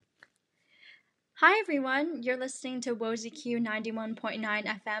Hi everyone, you're listening to WOZQ 91.9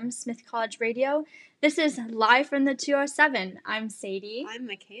 FM, Smith College Radio. This is live from the 207. I'm Sadie. I'm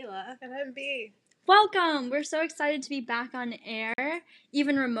Michaela. And I'm B. Welcome! We're so excited to be back on air,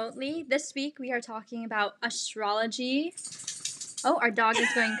 even remotely. This week we are talking about astrology. Oh, our dog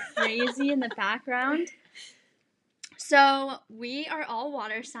is going crazy in the background. So we are all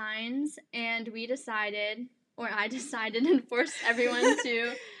water signs, and I decided and forced everyone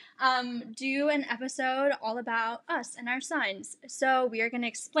to do an episode all about us and our signs. So we are going to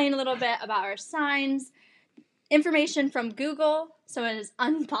explain a little bit about our signs, information from Google, so it is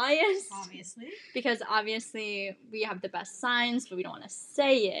unbiased. Obviously. Because obviously we have the best signs, but we don't want to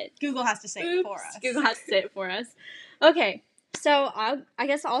say it. Google has to say it for us. Google has to say it for us. Okay, so I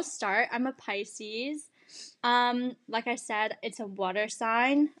guess I'll start. I'm a Pisces. Like I said, it's a water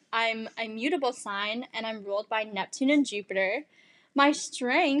sign. I'm a mutable sign, and I'm ruled by Neptune and Jupiter. My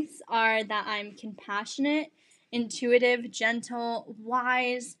strengths are that I'm compassionate, intuitive, gentle,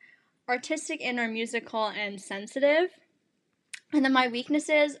 wise, artistic and/or musical, and sensitive. And then my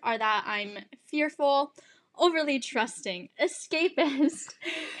weaknesses are that I'm fearful, overly trusting, escapist,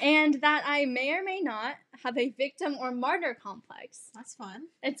 and that I may or may not have a victim or martyr complex. That's fun.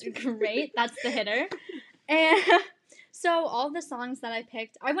 It's great. That's the hitter. And so all the songs that I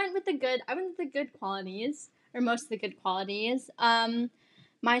picked, I went with the good qualities, or most of the good qualities.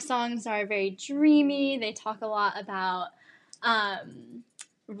 My songs are very dreamy. They talk a lot about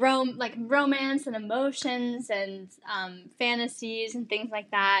romance and emotions and fantasies and things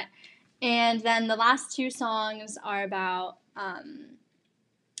like that. And then the last two songs are about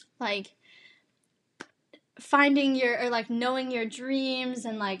finding knowing your dreams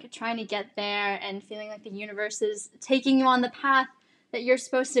and trying to get there and feeling like the universe is taking you on the path that you're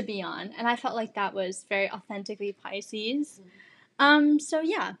supposed to be on. And I felt like that was very authentically Pisces. So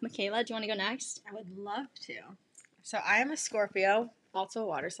yeah, Michaela, do you want to go next? I would love to. So I am a Scorpio, also a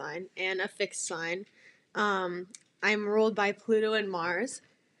water sign, and a fixed sign. I'm ruled by Pluto and Mars.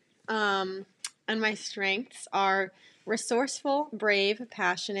 And my strengths are resourceful, brave,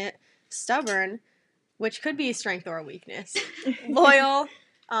 passionate, stubborn, which could be a strength or a weakness. Loyal,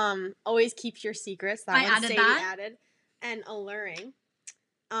 always keeps your secrets. I added that. Added. And alluring.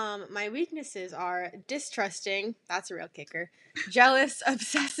 My weaknesses are distrusting, that's a real kicker, jealous,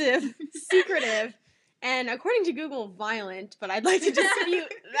 obsessive, secretive, and according to Google, violent, but I'd like to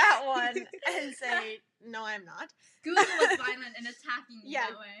dispute that one and say, no, I'm not. Google was violent and attacking you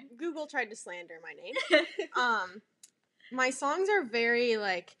that way. Google tried to slander my name. My songs are very,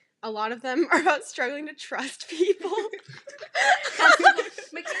 a lot of them are about struggling to trust people.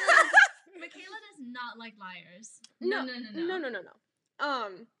 Michaela does not like liars. No.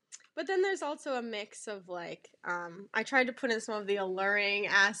 But then there's also a mix of I tried to put in some of the alluring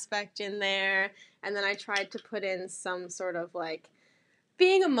aspect in there, and then I tried to put in some sort of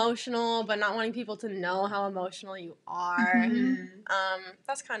being emotional, but not wanting people to know how emotional you are. Mm-hmm.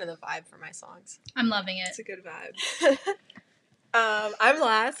 That's kind of the vibe for my songs. I'm loving it. It's a good vibe. I'm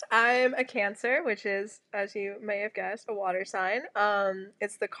last. I'm a Cancer, which is, as you may have guessed, a water sign.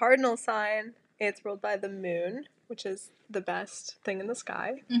 It's the cardinal sign. It's ruled by the moon, which is the best thing in the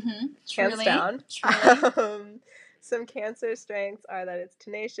sky. Mm-hmm. Hands down. Truly. Some Cancer strengths are that it's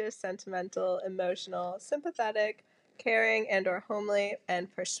tenacious, sentimental, emotional, sympathetic, caring and/or homely,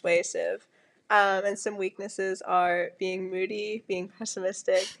 and persuasive. And some weaknesses are being moody, being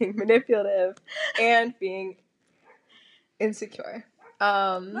pessimistic, being manipulative, and being insecure.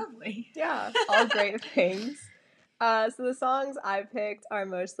 Lovely. Yeah, all great things. So the songs I picked are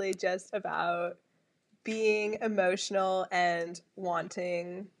mostly just about being emotional and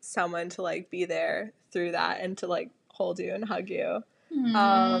wanting someone to be there through that and to hold you and hug you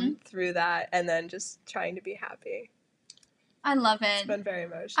through that, and then just trying to be happy. I love it. It's been very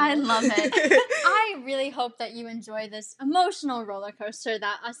emotional. I love it. I really hope that you enjoy this emotional roller coaster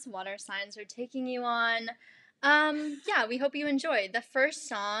that us water signs are taking you on. Yeah, we hope you enjoy. The first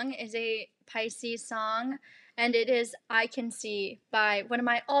song is a Pisces song, and it is I Can See by one of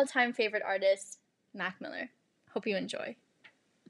my all-time favorite artists, Mac Miller. Hope you enjoy.